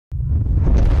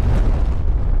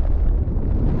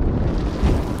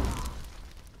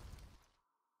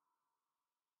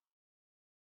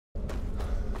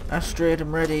Astrid,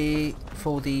 I'm ready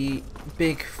for the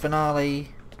big finale.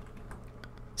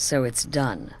 So it's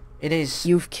done. It is.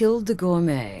 You've killed the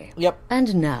gourmet. Yep.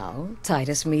 And now,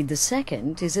 Titus Mead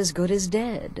II is as good as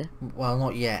dead. Well,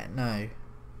 not yet, no.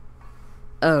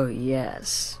 Oh,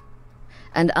 yes.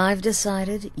 And I've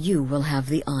decided you will have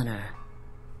the honor.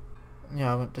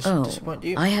 Yeah, I won't disappoint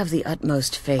you. I have the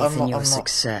utmost faith in your I'm not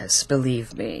success,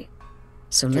 believe me.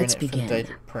 So doing let's it for the begin.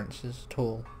 Daedric Princes at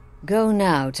all. Go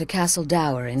now to Castle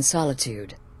Dower in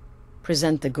Solitude.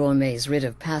 Present the gourmet's writ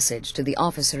of passage to the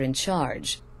officer in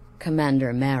charge,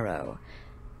 Commander Marrow.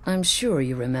 I'm sure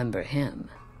you remember him.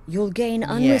 You'll gain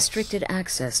unrestricted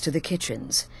access to the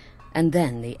kitchens, and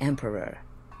then the Emperor.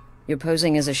 You're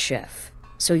posing as a chef,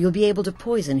 so you'll be able to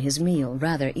poison his meal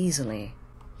rather easily.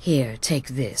 Here, take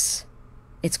this.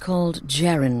 It's called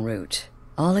Gerrin root.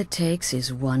 All it takes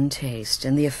is one taste,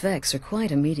 and the effects are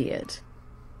quite immediate.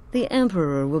 The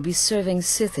Emperor will be serving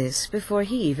Sithis before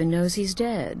he even knows he's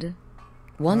dead.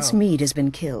 Once Mead has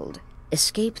been killed,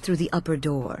 escape through the upper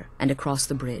door and across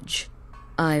the bridge.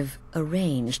 I've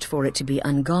arranged for it to be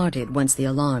unguarded once the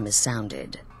alarm is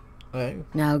sounded. Oh.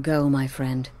 Now go, my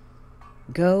friend.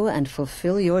 Go and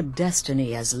fulfill your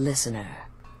destiny as listener.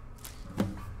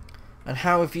 And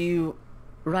how have you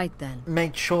Right then.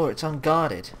 made sure it's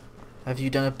unguarded? Have you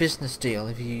done a business deal?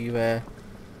 Have you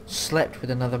slept with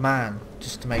another man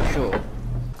just to make sure?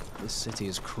 This city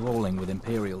is crawling with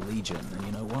Imperial Legion, and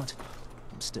you know what?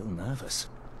 I'm still nervous.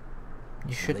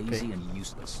 You should Lazy be. and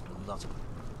useless, a lot of them.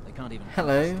 They can't even...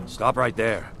 Hello. Stop right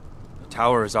there. The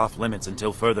tower is off limits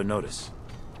until further notice.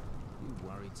 You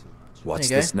worry too much. What's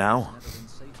There you this now?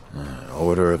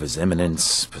 Order of His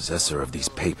Eminence, possessor of these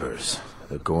papers.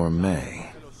 The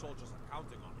gourmet.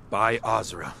 By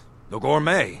Azra. The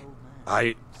gourmet!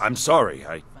 I'm sorry,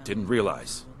 I didn't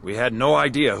realize. We had no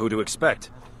idea who to expect.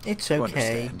 It's You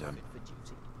okay. understand,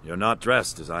 you're not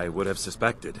dressed as I would have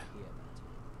suspected.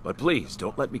 But please,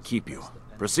 don't let me keep you.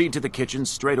 Proceed to the kitchen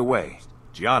straight away.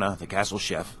 Gianna, the castle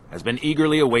chef, has been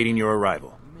eagerly awaiting your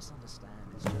arrival. You misunderstand.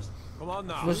 It's just... Come on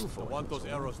now. Was- I want those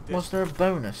arrows dished. Was there a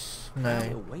bonus? No.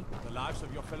 You'll wait. The lives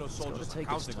of your fellow It's gotta soldiers are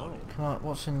take its counting on toll. it. Come on,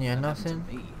 what's in here? Nothing.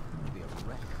 To me, you'd be a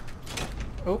wreck.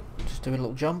 Oh, just do a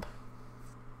little jump.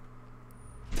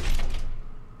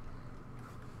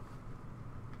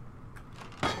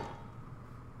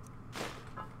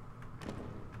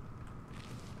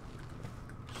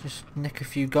 Just nick a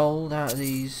few gold out of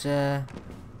these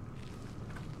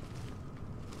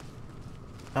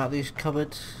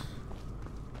cupboards.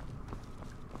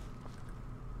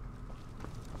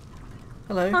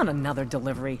 Hello. On another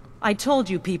delivery. I told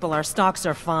you people our stocks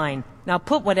are fine. Now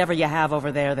put whatever you have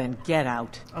over there, then get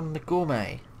out. I'm the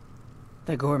gourmet.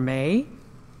 The gourmet?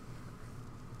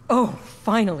 Oh,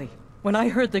 finally. When I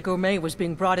heard the gourmet was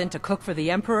being brought in to cook for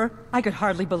the Emperor, I could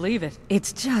hardly believe it.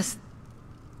 It's just...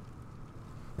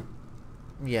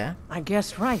 Yeah. I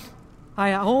guess right.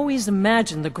 I always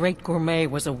imagined the great gourmet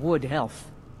was a wood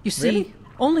elf. You see, Really?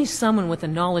 only someone with a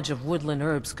knowledge of woodland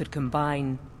herbs could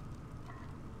combine...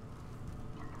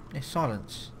 It's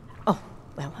silence. Oh,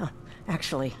 well,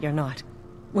 actually, you're not.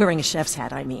 Wearing a chef's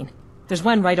hat, I mean. There's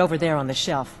one right over there on the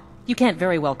shelf. You can't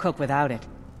very well cook without it.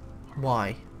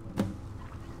 Why?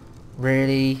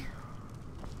 Really?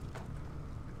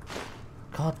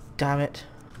 God damn it.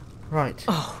 Right.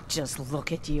 Oh, just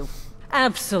look at you.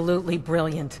 Absolutely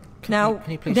brilliant. Can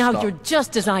you please now stop? you're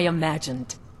just as I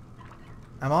imagined.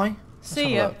 Am I? Let's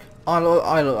See have a ya. look.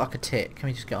 I look like a tit. Can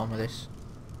we just get on with this?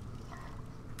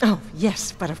 Oh,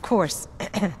 yes, but of course.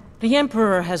 The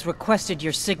Emperor has requested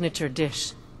your signature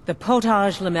dish, the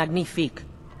potage le magnifique.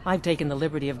 I've taken the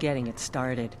liberty of getting it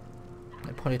started.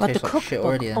 It probably But the tastes like shit cookbook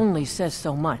already then. only says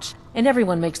so much, and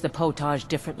everyone makes the potage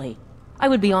differently. I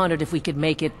would be honored if we could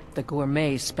make it the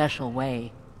gourmet's special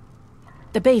way.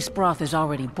 The base broth is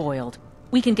already boiled.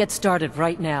 We can get started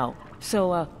right now.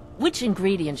 So, which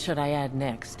ingredient should I add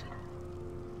next?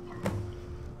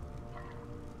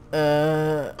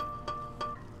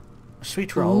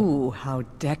 Sweet roll. Ooh, how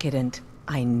decadent.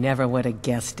 I never would have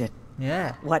guessed it.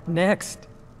 Yeah. What next?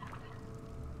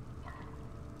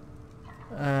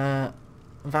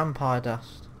 Vampire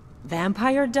dust.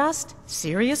 Vampire dust?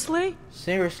 Seriously?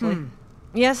 Seriously?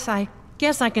 Yes, I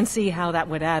guess I can see how that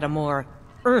would add a more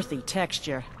earthy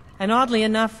texture. And oddly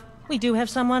enough, we do have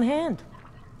some on hand.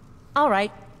 All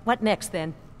right, what next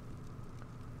then?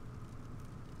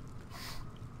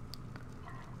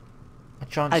 A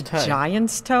giant's A toe.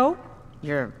 giant's toe?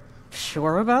 You're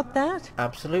sure about that?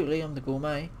 Absolutely, I'm the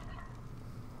gourmet.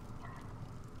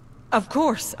 Of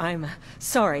course, I'm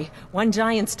sorry. One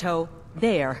giant's toe,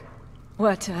 there.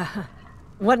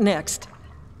 What next?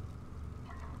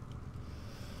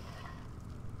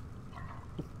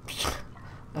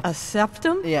 A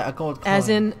septum? Yeah, a gold coin. As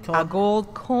in Come a on.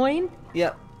 gold coin?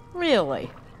 Yep. Really?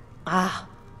 Ah,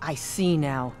 I see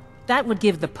now. That would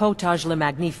give the potage le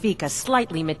magnifique a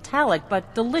slightly metallic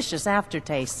but delicious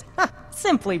aftertaste. Ha!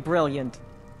 Simply brilliant.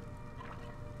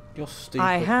 You're stupid.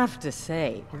 I have to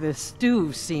say, the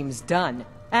stew seems done.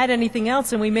 Add anything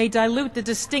else and we may dilute the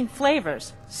distinct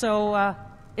flavors. So,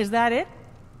 is that it?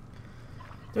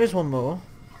 There is one more.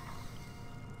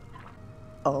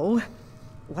 Oh?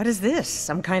 What is this?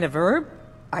 Some kind of herb?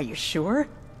 Are you sure?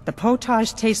 The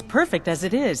potage tastes perfect as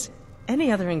it is. Any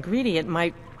other ingredient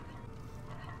might...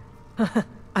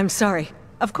 I'm sorry.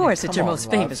 Of course, it's your come on, most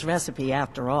love. famous recipe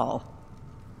after all.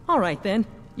 All right then.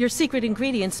 Your secret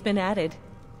ingredient's been added.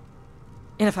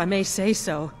 And if I may say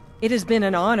so, it has been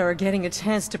an honor getting a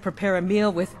chance to prepare a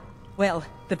meal with, well,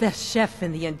 the best chef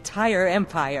in the entire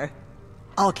Empire.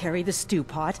 I'll carry the stew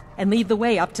pot and lead the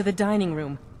way up to the dining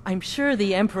room. I'm sure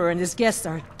the Emperor and his guests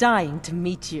are dying to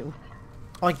meet you.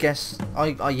 I guess,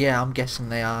 yeah, I'm guessing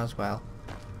they are as well.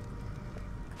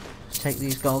 Just take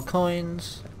these gold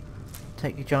coins,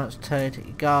 take your giant's toe, take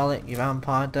your garlic, your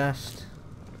vampire dust.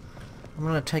 I'm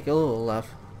gonna take it all, love.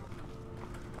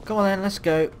 Come on then, let's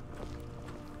go.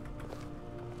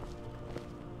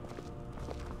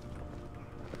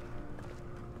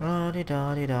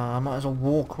 La-di-da-di-da. I might as well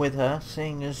walk with her,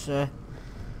 seeing as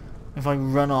if I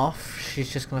run off,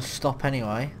 she's just gonna stop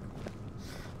anyway.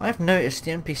 I have noticed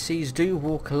the NPCs do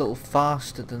walk a little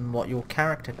faster than what your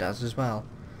character does as well.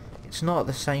 It's not at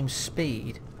the same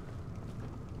speed.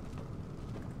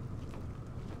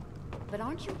 But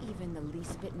aren't you even the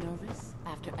least bit nervous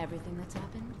after everything that's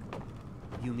happened?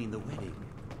 You mean the wedding?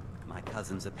 My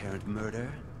cousin's apparent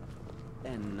murder?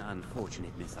 An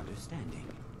unfortunate misunderstanding.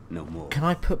 No more. Can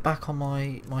I put back on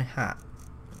my hat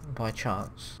by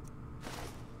chance?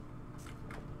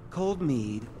 Cold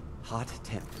mead, hot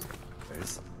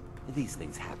tempers. These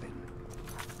things happen.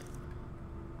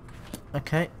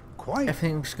 Okay. Quite.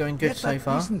 Everything's going good Yet so that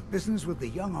far. recent business with the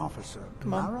young officer.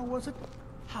 Come on. Tomorrow, was it?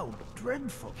 How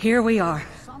dreadful. Here we are.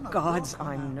 Gods,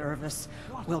 I'm nervous.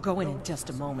 We'll go in just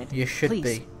a moment. You should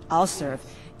Please, be. I'll serve.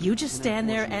 You just stand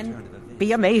there and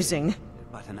be amazing.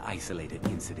 But an isolated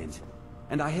incident.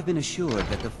 And I have been assured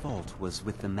that the fault was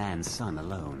with the man's son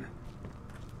alone.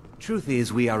 Truth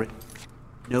is, we are in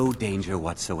no danger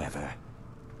whatsoever.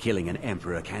 Killing an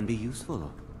emperor can be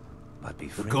useful, but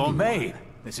befriending Gourmet! one,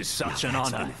 This is now such an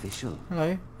that's honor. beneficial.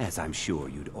 Hello. As I'm sure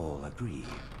you'd all agree.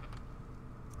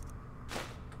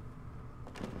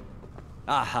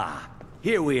 Aha!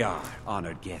 Here we are,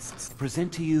 honored guests.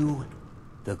 Present to you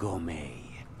the gourmet.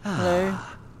 Hello.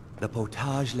 The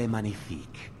potage le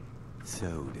magnifique.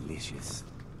 So delicious.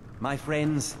 My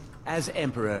friends, as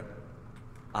Emperor,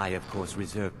 I of course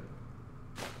reserve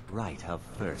right of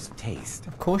first taste.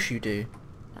 Of course you do.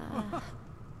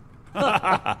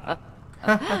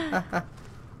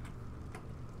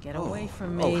 Get away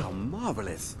from Oh, me. how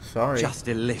marvelous. Sorry. Just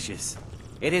delicious.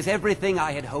 It is everything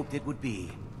I had hoped it would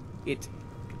be.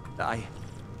 I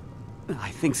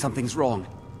think something's wrong.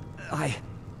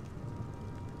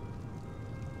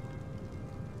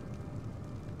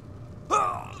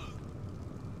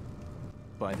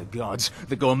 By the gods,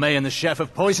 the gourmet and the chef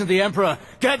have poisoned the Emperor!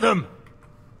 Get them!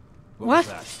 What? was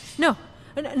that? No.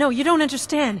 No, you don't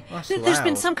understand. That's There's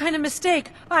been loud. some kind of mistake.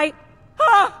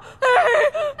 Ah!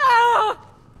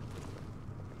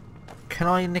 Can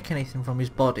I nick anything from his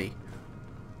body?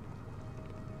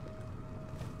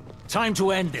 Time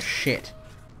to end this. Shit.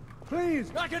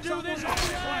 Please. I can do this all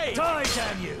day! Die,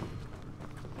 damn you!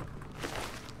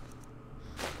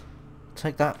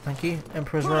 Take that, thank you.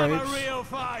 Emperor's Put up a robes. real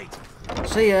fight!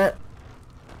 See ya.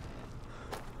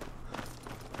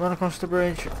 Run across the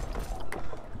bridge.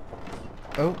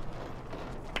 Oh.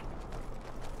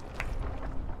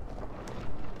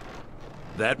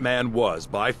 That man was,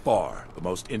 by far, the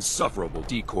most insufferable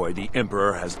decoy the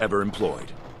Emperor has ever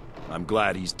employed. I'm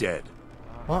glad he's dead,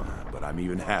 What? but I'm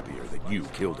even happier that you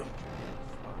killed him.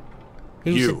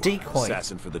 He was You, a decoy.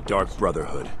 assassin for the Dark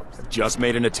Brotherhood, have just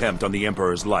made an attempt on the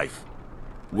Emperor's life.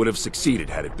 Would have succeeded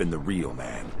had it been the real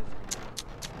man.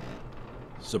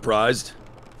 Surprised?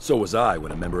 So was I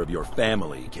when a member of your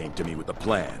family came to me with a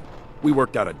plan. We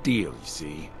worked out a deal, you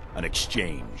see. An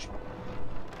exchange.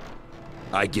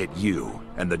 I get you,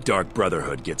 and the Dark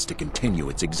Brotherhood gets to continue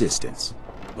its existence.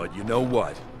 But you know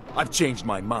what? I've changed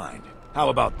my mind. How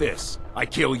about this? I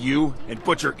kill you, and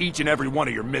butcher each and every one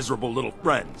of your miserable little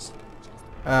friends.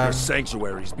 Your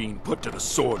sanctuary's being put to the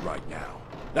sword right now.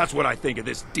 That's what I think of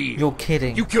this deal. You're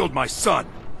kidding. You killed my son.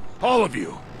 All of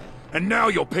you. And now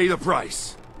you'll pay the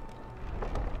price.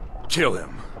 Kill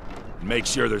him. And make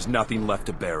sure there's nothing left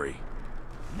to bury.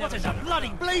 What in the bloody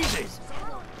blazes?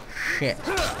 shit.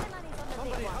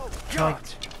 Can I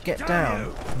get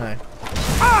down? No.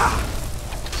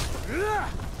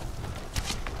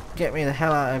 Get me the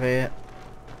hell out of here.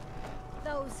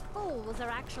 Those fools are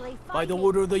actually fighting. By the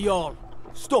order of the Jarl.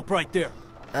 Stop right there.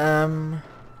 All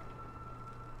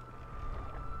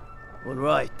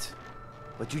right.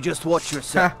 But you just watch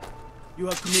yourself. You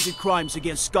have committed crimes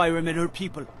against Skyrim and her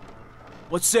people.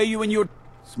 What say you and your...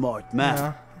 Smart man.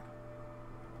 Yeah.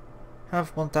 Have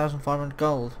 1,500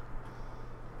 gold.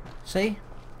 See?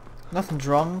 Nothing's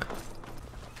wrong.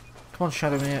 Come on,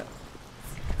 shadow me.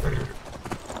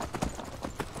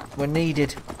 We're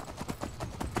needed.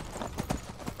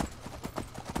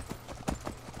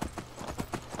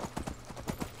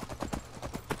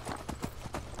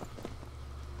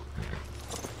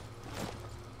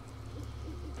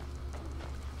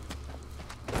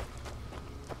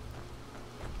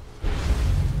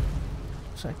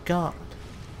 What's that guard?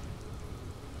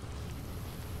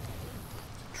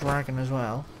 Dragon as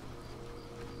well.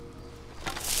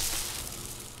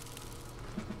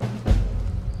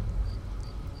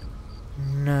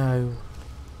 No.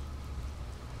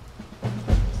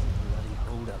 Bloody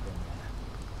hold up in there.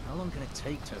 How long can it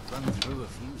take to run through a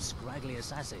few scraggly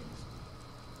assassins?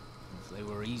 If they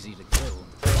were easy to kill.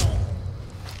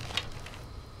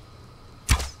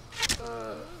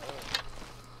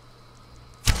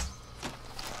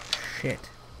 Shit.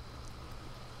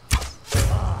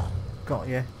 Got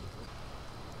you.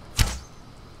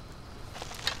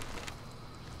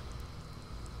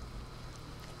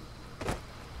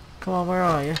 Come on, where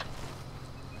are you?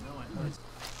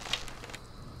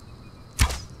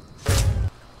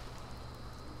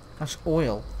 That's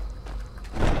oil.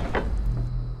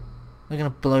 They're gonna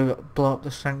blow up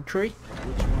the sanctuary.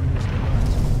 Which one is the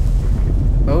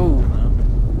right? Oh. Well,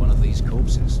 one of these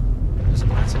corpses. Does it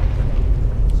matter?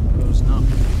 Suppose not.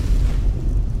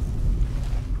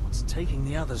 What's taking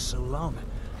the others so long?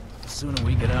 The sooner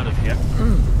we get out of here,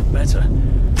 the better.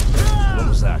 What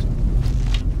was that?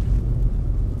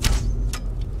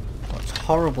 Oh, it's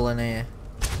horrible in here.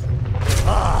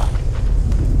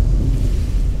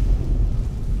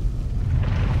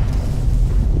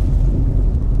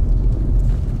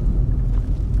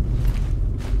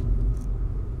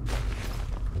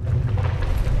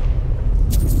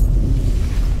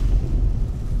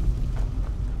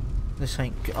 This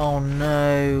ain't... Oh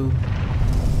no!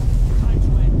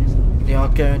 The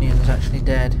Argonian's actually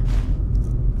dead.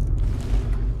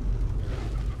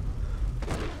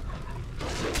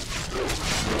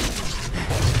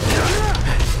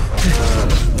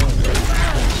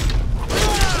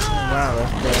 Wow,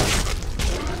 that's dead.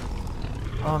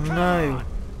 Oh no!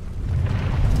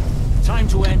 Time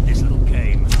to end this little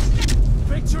game.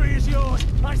 Victory is yours.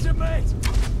 I submit.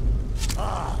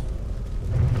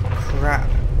 Crap.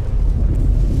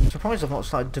 Surprised I've not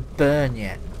started to burn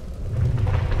yet.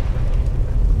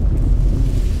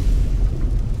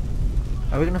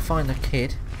 Are we going to find the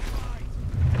kid?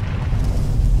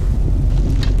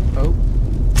 Oh.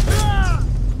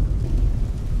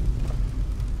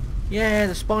 Yeah,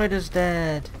 the spider's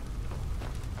dead.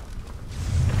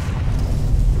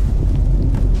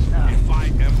 If I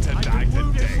am to die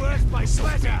today, so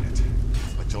be it.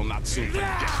 But you'll not soon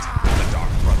forget the Dark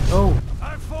Brother. Oh.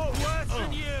 I fought worse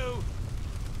than you.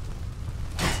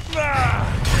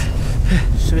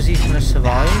 So is he going to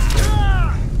survive?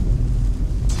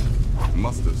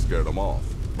 Must have scared him off.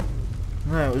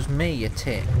 No, it was me, you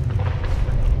tit.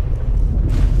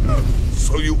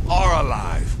 So you are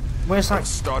alive. Where's I'm that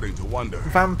starting to wonder.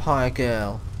 vampire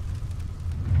girl?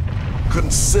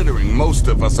 Considering most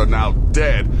of us are now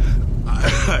dead,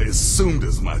 I assumed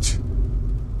as much.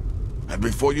 And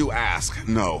before you ask,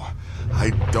 no, I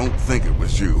don't think it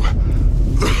was you.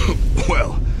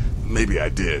 Well, maybe I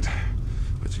did.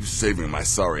 But you saving my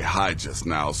sorry hide just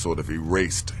now sort of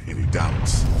erased any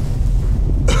doubts.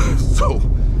 So,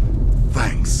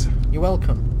 thanks. You're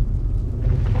welcome.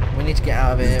 We need to get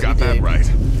out of here. You got that right.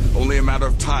 Only a matter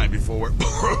of time before we're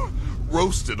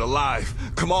roasted alive.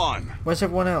 Come on. Where's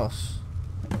everyone else?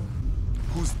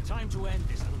 Who's Time to end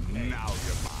this little game. now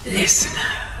you're mine. Listener,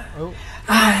 Oh.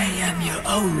 I am your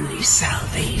only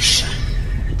salvation.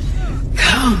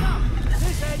 Come,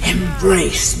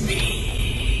 embrace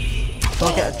me. Do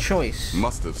I get a choice?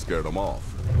 Must have scared him off.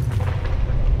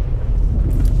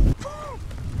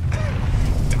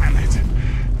 Damn it.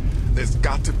 There's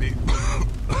got to be...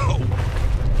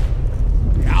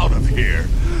 out of here.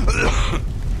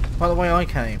 By the way I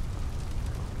came.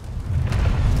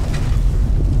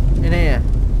 In here.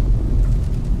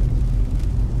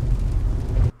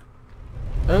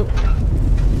 Oh.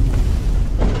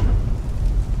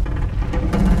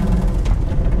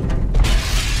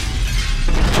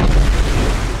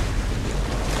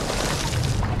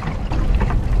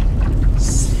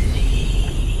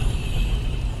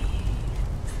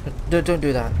 Don't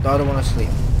do that. I don't want to sleep.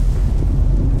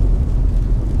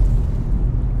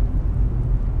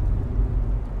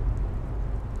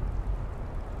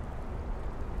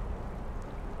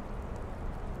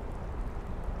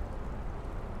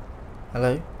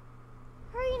 Hello?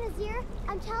 Hurry, Nazir.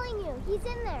 I'm telling you, he's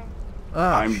in there.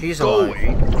 Ah, I'm she's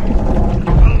going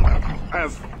alive.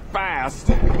 as fast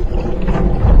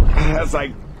as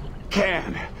I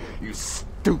can, you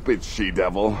stupid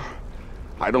she-devil.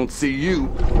 I don't see you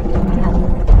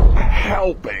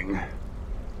helping.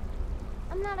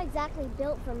 I'm not exactly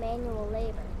built for manual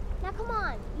labor. Now come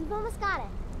on, you've almost got it.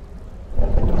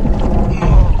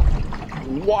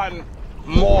 One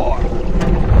more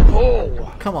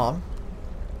pull. Come on.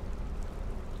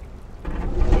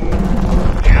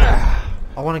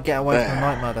 I want to get away from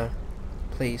Night Mother.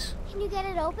 Please. Can you get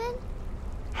it open?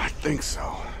 I think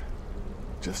so.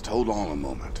 Just hold on a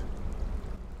moment.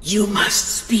 You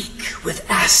must speak with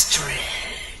Astrid.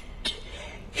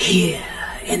 Here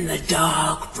in the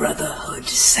Dark Brotherhood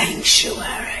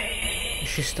Sanctuary. Is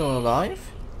she still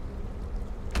alive?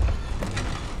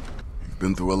 You've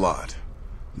been through a lot.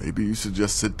 Maybe you should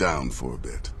just sit down for a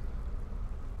bit.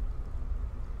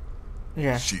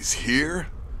 Yeah. She's here?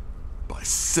 By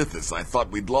Sithis, I thought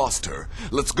we'd lost her.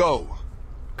 Let's go.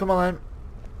 Come on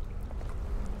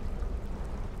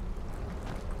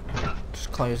then.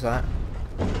 Just close that.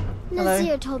 Hello.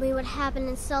 Nazir told me what happened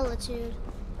in Solitude.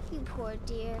 You poor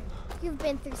dear. You've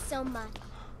been through so much.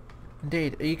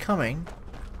 Indeed. Are you coming?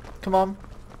 Come on.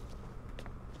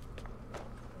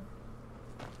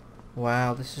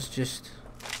 Wow, this is just...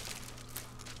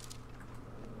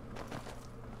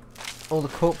 all the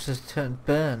corpses turned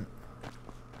burnt.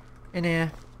 In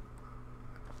here.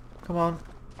 Come on.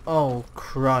 Oh,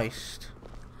 Christ.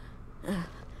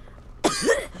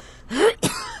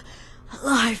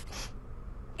 Alive.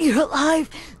 You're alive.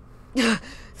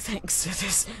 Thanks for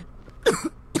this.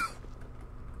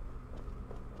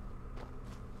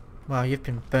 Wow, you've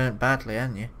been burnt badly,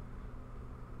 haven't you?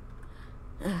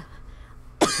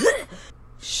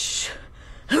 Shh.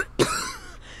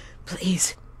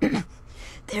 Please.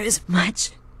 There is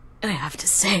much I have to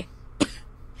say.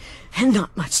 And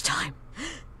not much time.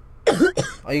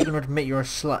 Are you going to admit you're a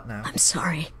slut now? I'm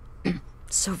sorry.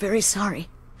 So very sorry.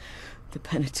 The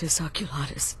Penitus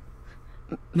Oculatus.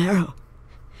 Marrow.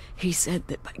 He said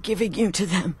that by giving you to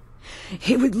them,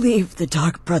 he would leave the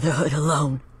Dark Brotherhood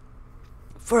alone.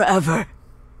 Forever.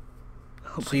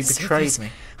 Oh, so you betrayed me.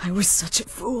 I was such a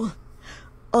fool.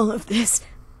 All of this,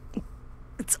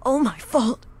 it's all my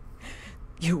fault.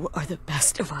 You are the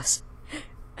best of us.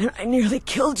 And I nearly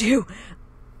killed you.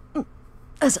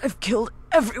 As I've killed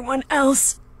everyone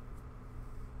else.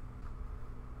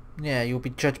 Yeah, you'll be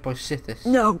judged by Sithis.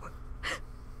 No.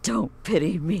 Don't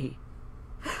pity me.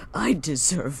 I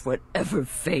deserve whatever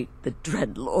fate the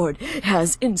Dread Lord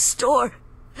has in store.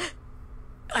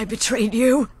 I betrayed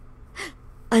you.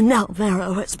 And now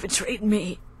Marrow has betrayed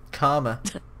me. Karma.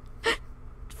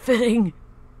 Fitting.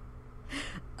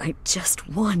 I just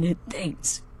wanted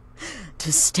things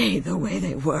to stay the way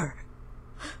they were.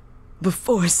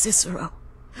 Before Cicero.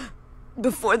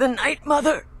 Before the Night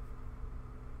Mother.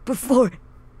 Before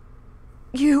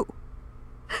you.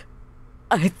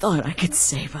 I thought I could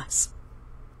save us.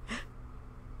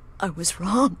 I was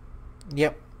wrong.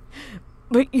 Yep.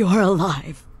 But you're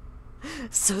alive.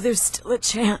 So there's still a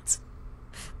chance.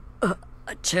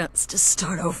 A chance to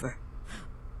start over.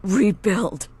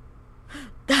 Rebuild.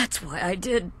 That's why I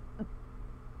did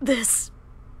this.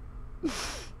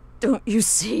 Don't you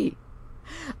see?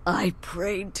 I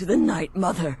prayed to the Night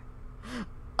Mother.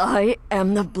 I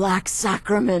am the Black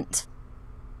Sacrament.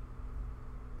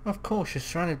 Of course, you're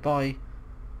surrounded by...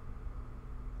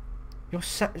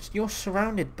 You're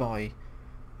surrounded by...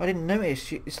 I didn't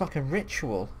notice. It's like a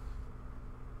ritual.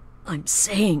 I'm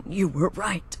saying you were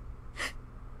right.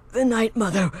 The Night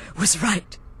Mother was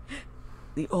right.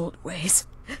 The old ways.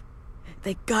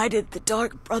 They guided the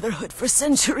Dark Brotherhood for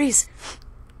centuries.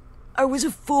 I was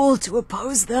a fool to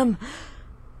oppose them.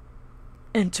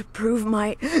 And to prove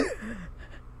my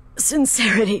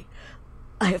sincerity,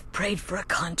 I have prayed for a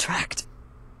contract.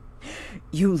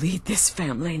 You lead this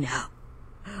family now.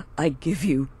 I give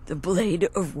you the Blade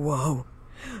of Woe,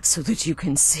 so that you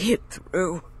can see it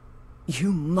through.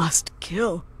 You must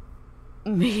kill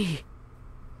me.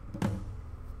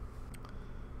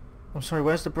 I'm sorry,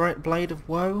 where's the Blade of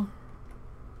Woe?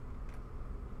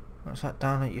 What's that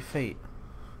down at your feet?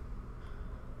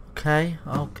 Okay,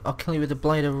 I'll kill you with the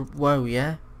Blade of Woe,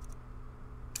 yeah?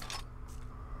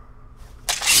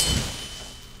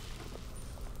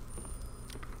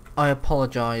 I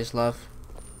apologise, love.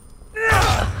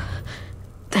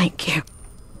 Thank you.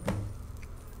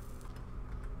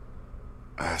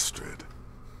 Astrid.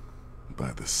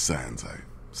 By the sands, I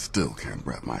still can't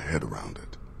wrap my head around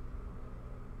it.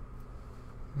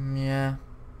 Yeah.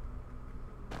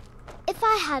 If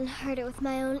I hadn't heard it with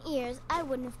my own ears, I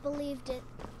wouldn't have believed it.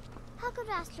 How could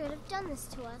Astrid have done this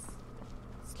to us?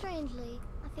 Strangely,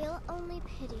 I feel only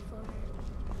pity for her.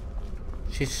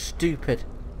 She's stupid.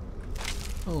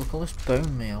 Oh, look, all this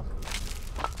bone meal.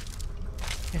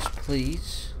 Yes,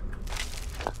 please.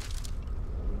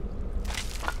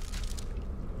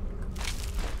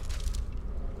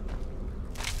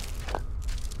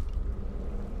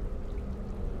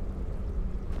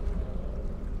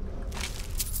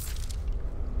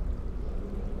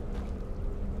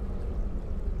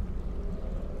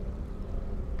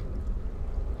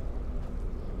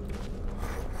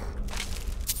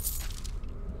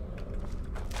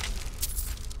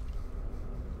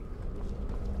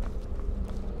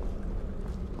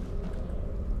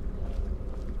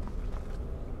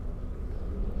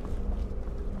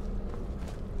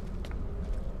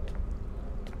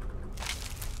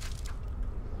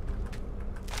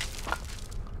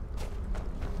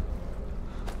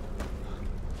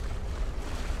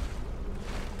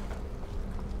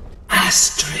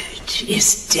 Astrid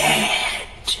is dead.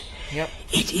 Yep.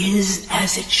 It is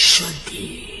as it should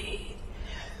be.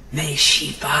 May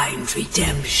she find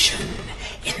redemption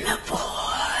in the void.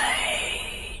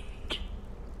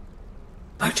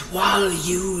 But while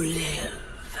you live,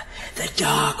 the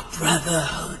Dark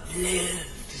Brotherhood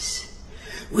lives.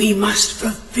 We must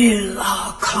fulfill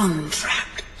our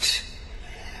contract.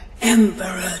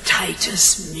 Emperor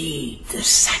Titus Mede II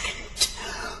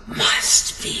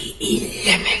must be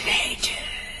eliminated.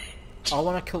 I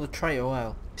want to kill the traitor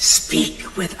whale.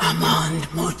 Speak with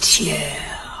Armand Mortier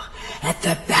at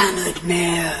the Bannered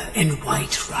Mare in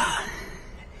Whiterun.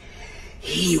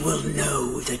 He will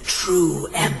know the true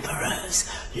Emperor's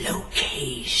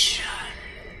location.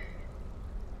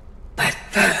 But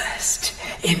first,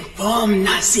 inform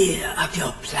Nazir of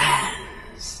your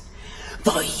plans,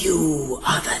 for you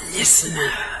are the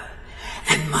listener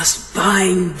and must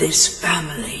bind this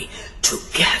family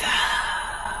together.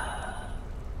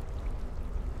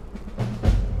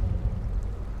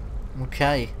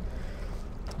 Okay.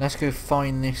 Let's go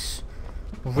find this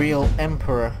real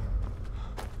emperor.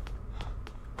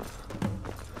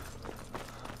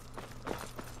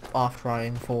 After I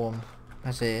inform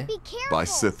Nazir. By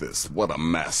Sithis, what a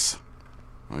mess.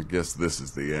 I guess this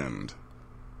is the end.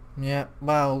 Yeah,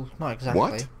 well, not exactly.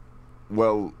 What?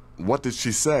 Well, what did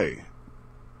she say?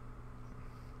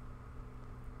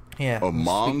 Yeah.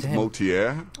 Armand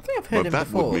Mortier? I think I've heard him that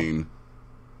before. Would mean...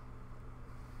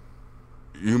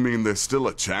 You mean there's still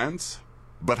a chance?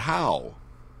 But how?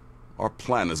 Our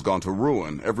plan has gone to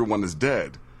ruin. Everyone is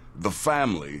dead. The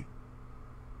family.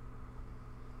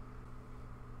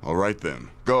 All right then.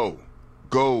 Go.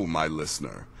 Go, my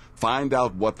listener. Find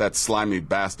out what that slimy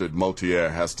bastard Mortier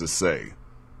has to say.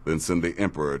 Then send the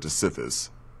Emperor to Sithis.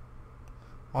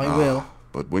 I will.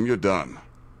 But when you're done,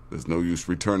 there's no use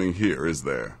returning here, is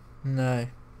there? No.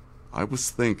 I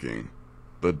was thinking,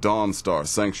 the Dawnstar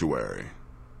Sanctuary.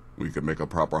 We could make a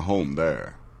proper home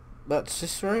there. That's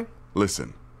Cicero?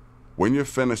 Listen, when you're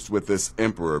finished with this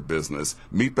Emperor business,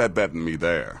 meet Babette and me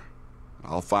there.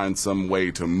 I'll find some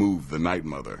way to move the Night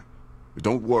Mother.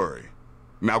 Don't worry.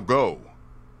 Now go.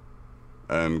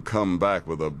 And come back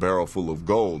with a barrel full of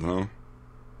gold,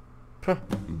 huh?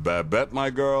 Babette,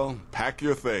 my girl, pack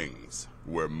your things.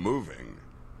 We're moving.